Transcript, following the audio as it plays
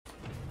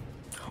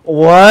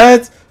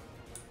What?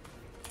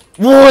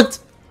 What?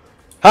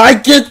 I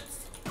get.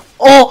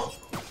 Oh.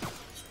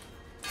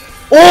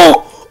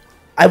 Oh.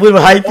 I win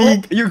with high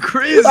peak. You're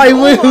crazy. I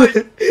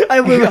win.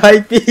 I win with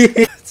high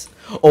peak.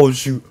 Oh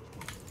shoot.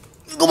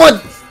 Come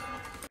on.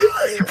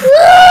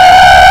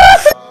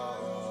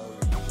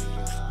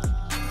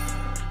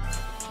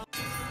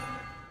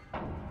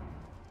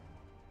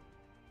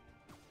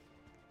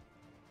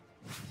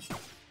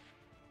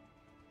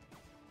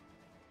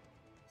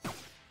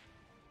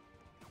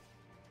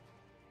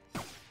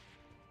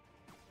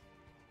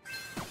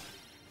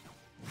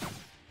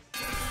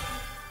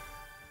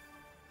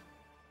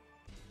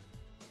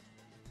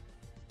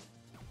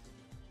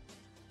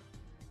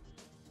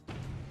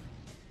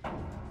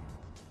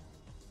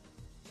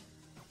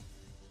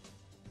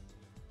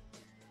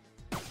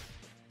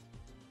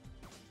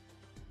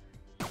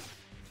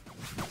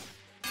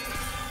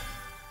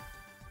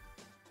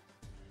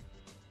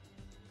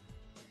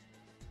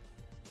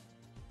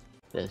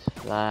 This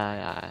fly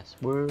ass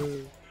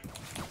word.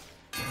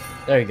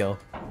 There you go.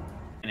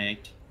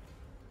 Connect.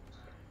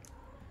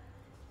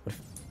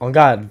 Oh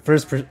god,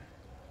 first per.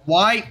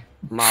 Why?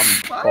 My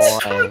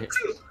boy.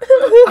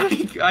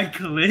 I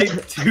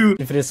clicked too.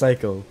 Infinite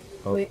Psycho.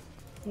 Oh. Wait,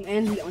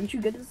 Andy, aren't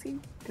you good at this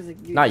game? Because like,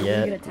 you're Not really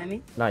yet. good at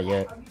timing. Not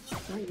yet.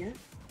 Not yet.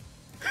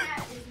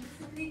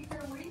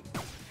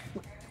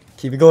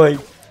 Keep it going.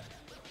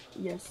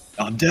 Yes.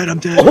 I'm dead. I'm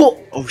dead.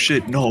 Oh! Oh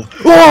shit, no.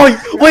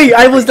 Oh! Wait,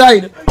 I was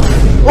dying!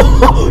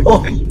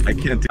 Oh! I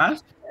can't do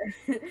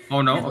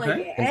Oh no. Like,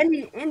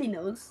 Okay. Andy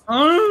knows.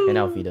 And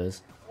Alfie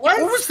does. What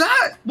was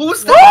that? What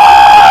was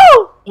that?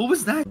 What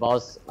was that?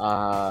 Boss,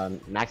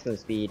 maximum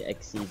speed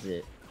exceeds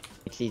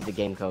the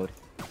game code.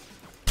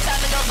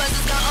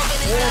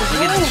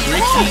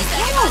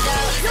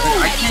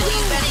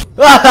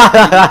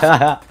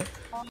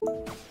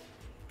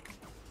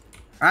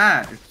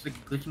 Ah, it's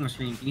like glitching on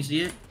screen. Can you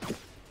see it?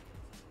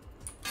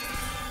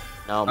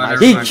 No,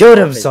 never He mind. killed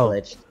is himself!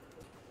 glitched.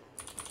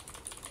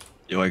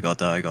 Yo, I got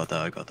that. I got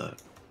that. I got that.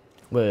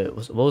 Wait,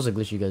 what was the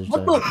glitch you guys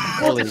What were the?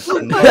 Holy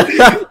shit.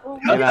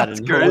 Came out of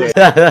That's nowhere, crazy.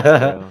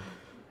 bro.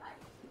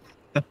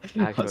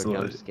 Actual That's jump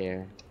what-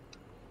 scare.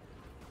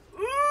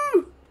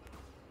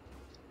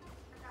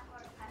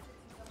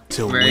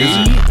 Ready?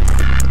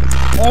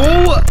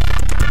 Oh!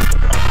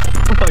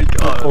 Oh my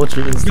god.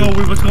 Ultra Yo, instinct.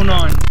 wait, what's going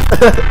on?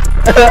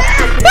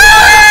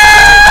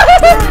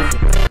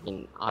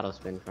 In auto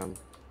spin from.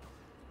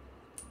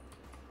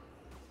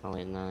 Oh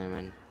wait, no, never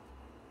mind.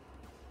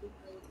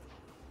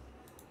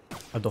 I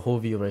have the whole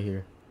view right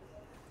here.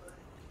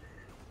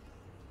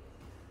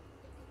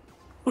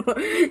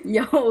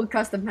 Yo,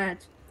 custom match.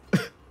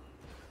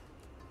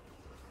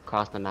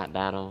 Cross the map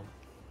battle.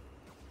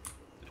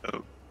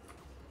 Yo.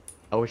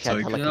 I wish I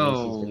had So-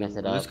 telekinesis to mess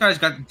it This up. guy's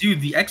got,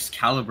 dude. The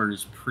Excalibur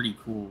is pretty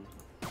cool.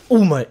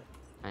 Oh my.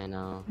 I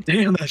know.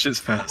 Damn, that's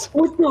just fast.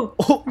 What the?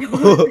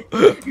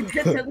 Oh.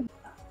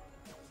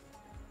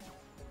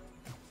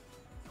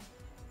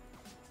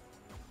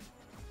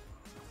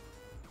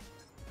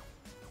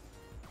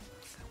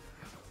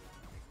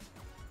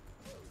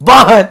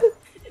 But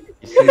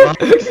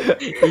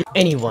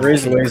anyone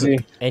Lazy, can lazy.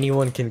 cook.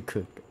 Anyone can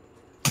cook.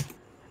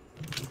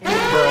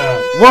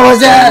 What was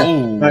that?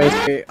 Oh. Nice.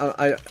 Okay,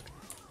 I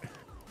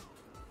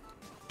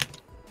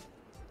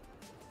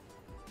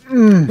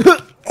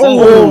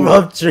Oh,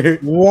 rupture.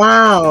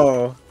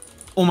 wow.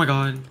 Oh my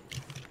god.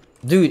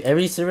 Dude,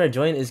 every server I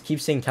join is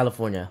keeps saying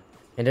California.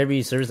 And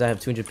every server that have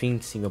 200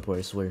 ping, Singapore,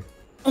 I swear.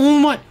 Oh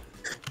my.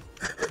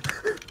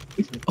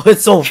 Oh,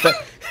 it's so fast.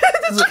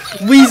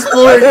 Wii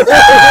Sports.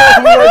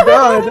 Oh my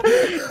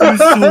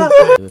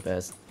god. Do it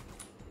fast.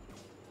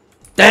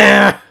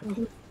 Damn.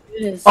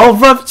 It is. Oh,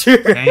 rupture.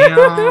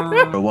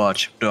 Damn. Bro,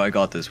 watch. Bro, I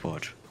got this.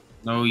 Watch.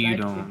 No, you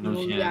don't. No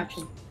chance.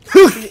 reaction.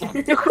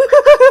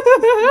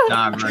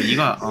 Nah, bro, you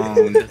got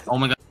owned. Oh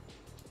my god.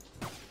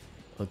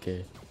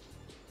 Okay.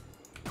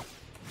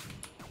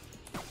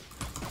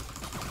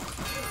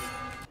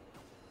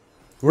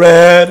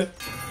 Red.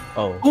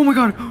 Oh. Oh my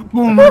god.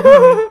 Oh my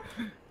god.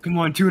 Come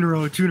on, 2 in a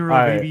row, 2 in a row,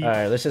 Alright, baby.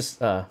 alright, let's just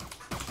No.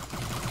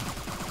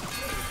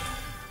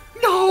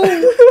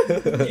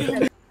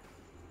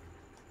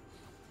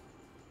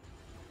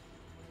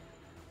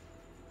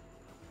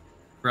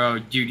 Bro,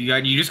 dude,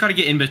 you just gotta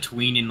get in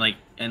between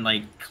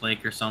and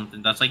click or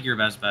something. That's like your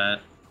best bet.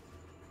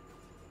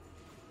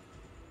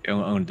 Yeah,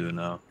 I'm gonna do it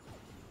now.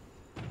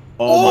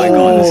 Oh my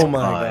god, this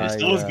guy.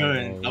 That was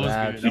good. That was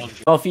good. That was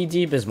good. Oh, feet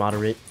deep is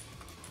moderate.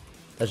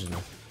 That's just me.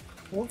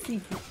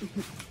 Wolfie.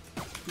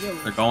 Yo.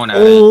 They're going at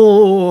it.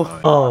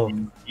 Oh, oh.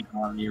 Keep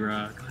on me,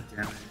 bro. God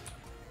damn it.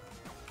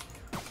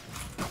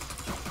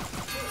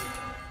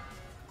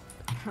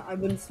 I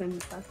wouldn't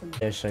spend that on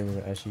Yeah, Shiny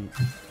actually.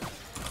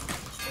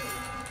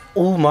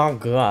 Oh my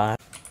god.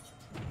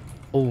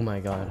 Oh my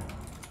god.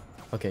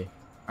 Okay.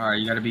 Alright,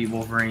 you gotta beat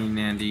Wolverine,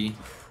 Andy.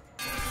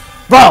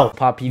 Bro!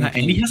 Pop PvP. Nah,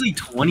 Andy has like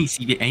 20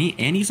 CPS.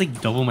 Andy's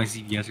like double my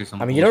CPS or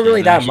something. I mean, you don't bullshit.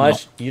 really that Actually,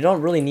 much. You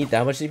don't really need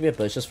that much CPF,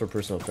 but it's just for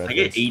personal I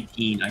preference. get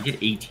 18. I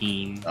get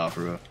 18. Nah,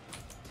 for real.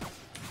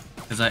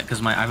 Cause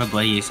I have a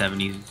Bloody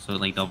A70, so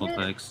it like double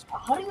clicks.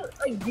 How do you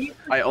like? Do you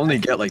I only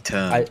get like 10.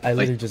 I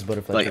literally like, just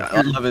butterfly. like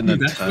tried. 11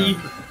 and 10.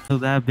 So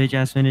that bitch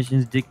ass finish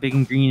is dick big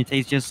and green. It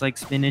tastes just like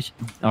spinach.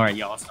 All right,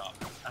 y'all stop.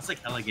 That's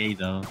like hella gay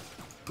though.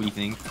 What do you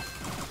think?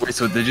 Wait,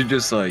 so did you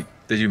just like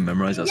did you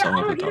memorize that song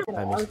off the top?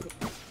 I missed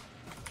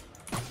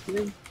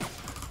it.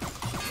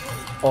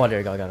 Oh, there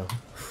you go. I got him.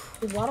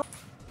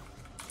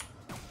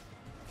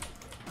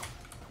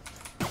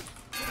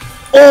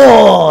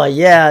 Oh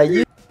yeah,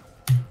 you.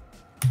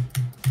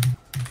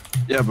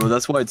 Yeah, bro,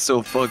 that's why it's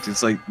so fucked.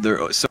 It's like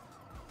they're so.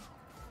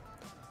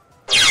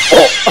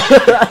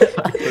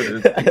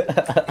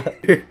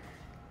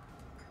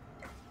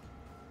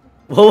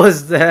 What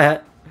was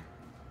that?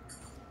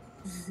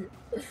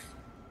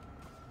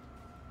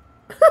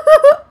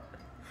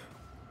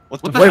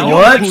 What the What the Wait, hell?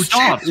 what?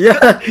 Stop. Yeah.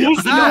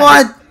 was that?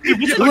 What?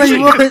 Wait,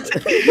 what?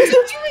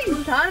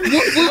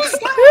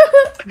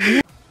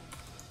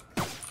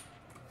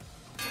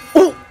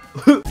 Oh.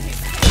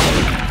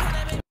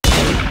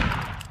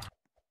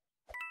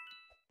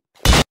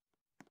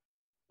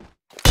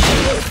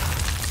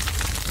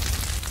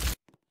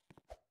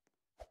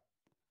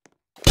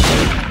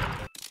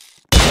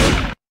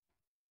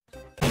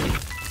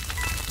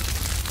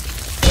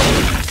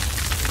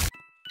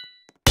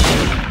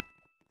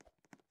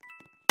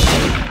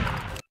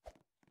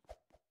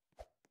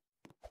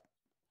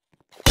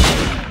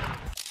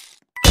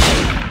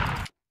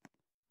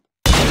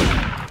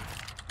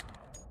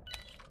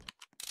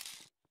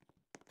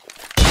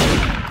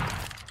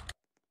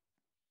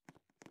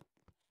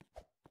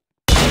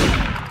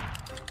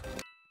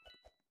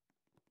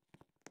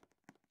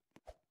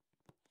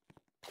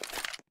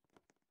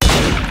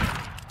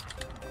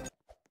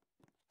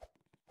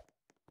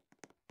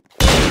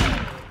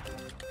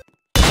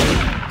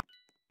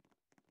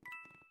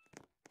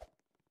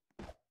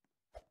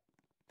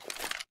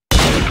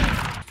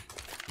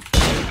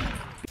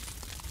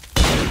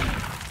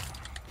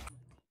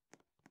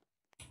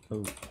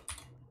 Oh.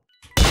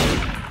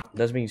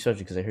 That's being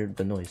subject because I heard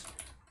the noise.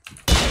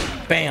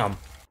 Bam!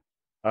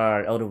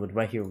 Alright, Elderwood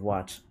right here,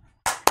 watch.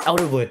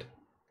 Elderwood!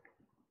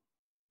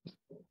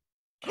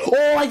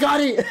 Oh, I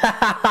got it!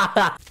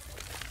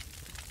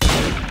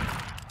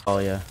 Oh,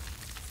 yeah.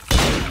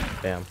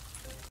 Bam.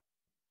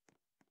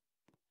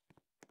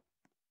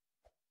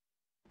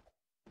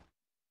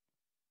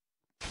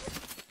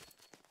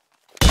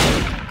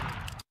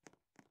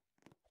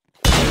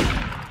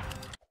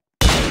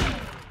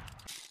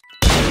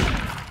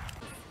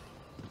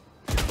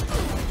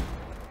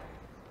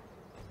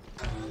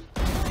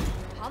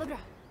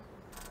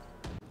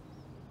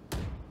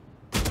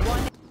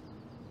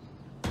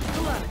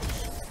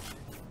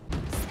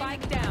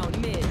 Spike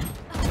down mid.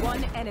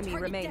 One enemy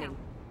remaining.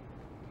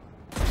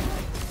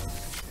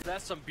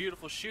 That's some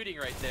beautiful shooting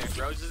right there.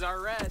 Roses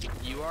are red.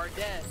 You are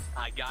dead.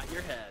 I got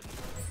your head.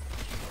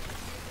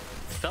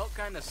 Felt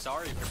kind of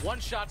sorry. One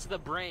shot to the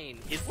brain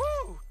is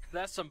woo.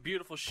 That's some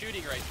beautiful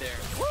shooting right there.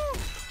 Woo.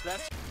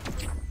 That's.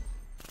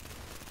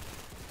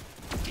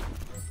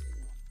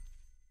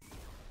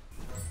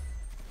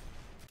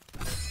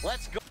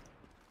 Let's go.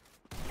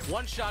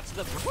 One shot to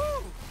the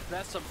woo.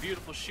 That's some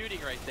beautiful shooting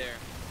right there.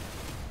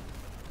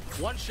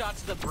 One shot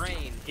to the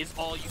brain is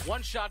all you.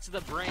 One shot to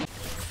the brain.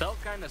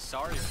 Felt kind of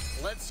sorry.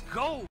 Let's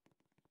go.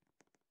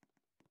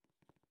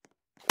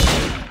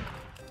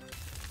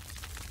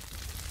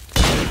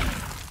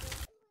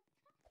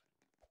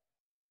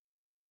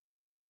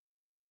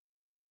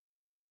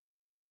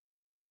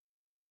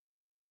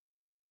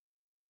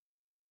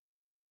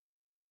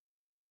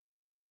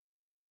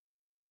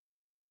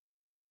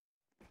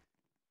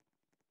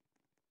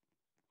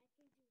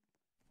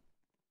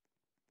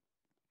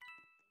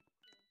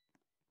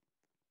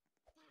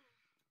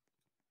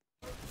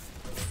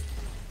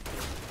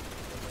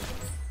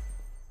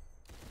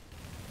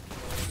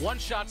 One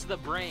shot to the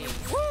brain.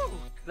 Woo!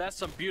 That's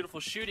some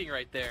beautiful shooting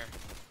right there.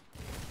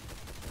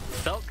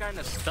 Felt kind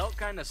of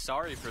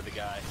sorry for the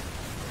guy.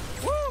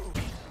 Woo!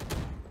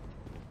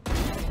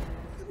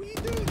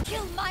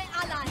 Kill my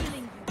ally.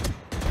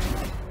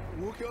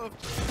 Walk it off.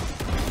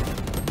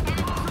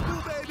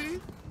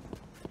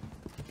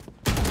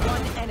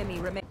 One enemy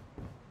remaining.